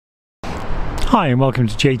Hi and welcome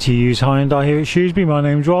to JTU's Hyundai here at Shrewsbury. My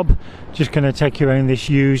name's Rob. Just going to take you around this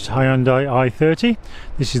used Hyundai i30.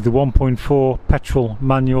 This is the 1.4 petrol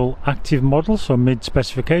manual active model, so mid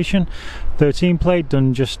specification, 13 plate,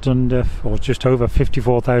 done just under or just over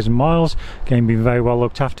 54,000 miles. Again, been very well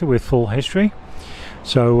looked after with full history.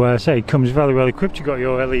 So it comes very well equipped. You've got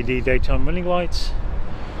your LED daytime running lights,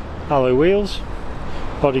 alloy wheels,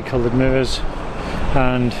 body coloured mirrors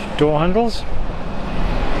and door handles.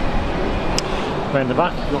 Around the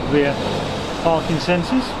back you've got rear parking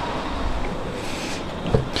sensors.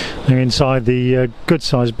 Now inside the good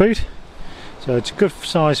sized boot, so it's a good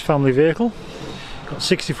sized family vehicle. Got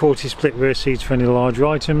 60/40 split rear seats for any larger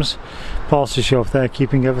items, parcel shelf there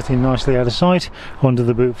keeping everything nicely out of sight. Under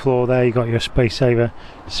the boot floor there you got your space saver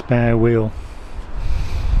spare wheel.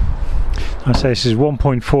 I say this is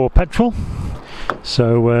 1.4 petrol,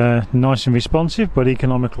 so nice and responsive but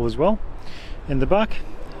economical as well. In the back,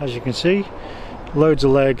 as you can see, loads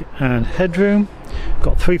of leg and headroom.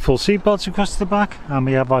 Got 3 full seat belts across the back, and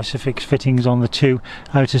we have Isofix fittings on the 2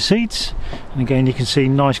 outer seats. And again, you can see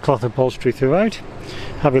nice cloth upholstery throughout.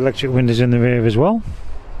 Have electric windows in the rear as well.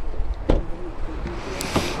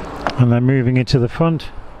 And then moving into the front,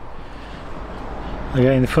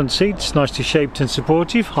 again the front seats nicely shaped and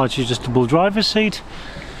supportive, height adjustable driver's seat.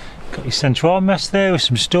 Got your centre armrest there with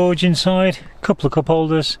some storage inside, couple of cup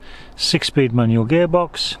holders, 6-speed manual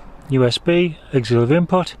gearbox, USB, auxiliary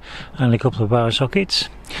input and a couple of power sockets.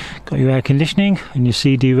 Got your air conditioning and your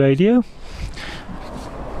CD radio.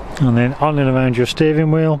 And then on and around your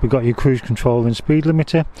steering wheel we've got your cruise control and speed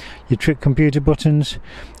limiter, your trip computer buttons,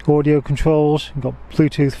 audio controls, you've got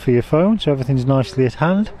Bluetooth for your phone, so everything's nicely at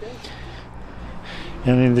hand.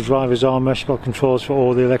 And in the driver's armrest you've got controls for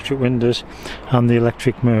all the electric windows and the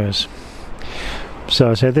electric mirrors.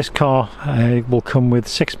 So this car will come with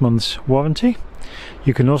 6 months warranty.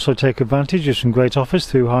 You can also take advantage of some great offers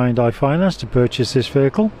through Hyundai Finance to purchase this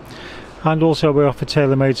vehicle, and also we offer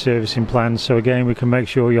tailor-made servicing plans, so again we can make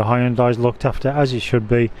sure your Hyundai is looked after as it should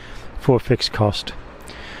be for a fixed cost.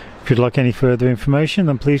 If you'd like any further information,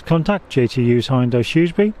 then please contact JTU's Hyundai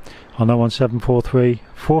Shrewsbury on 01743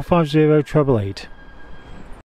 450 888.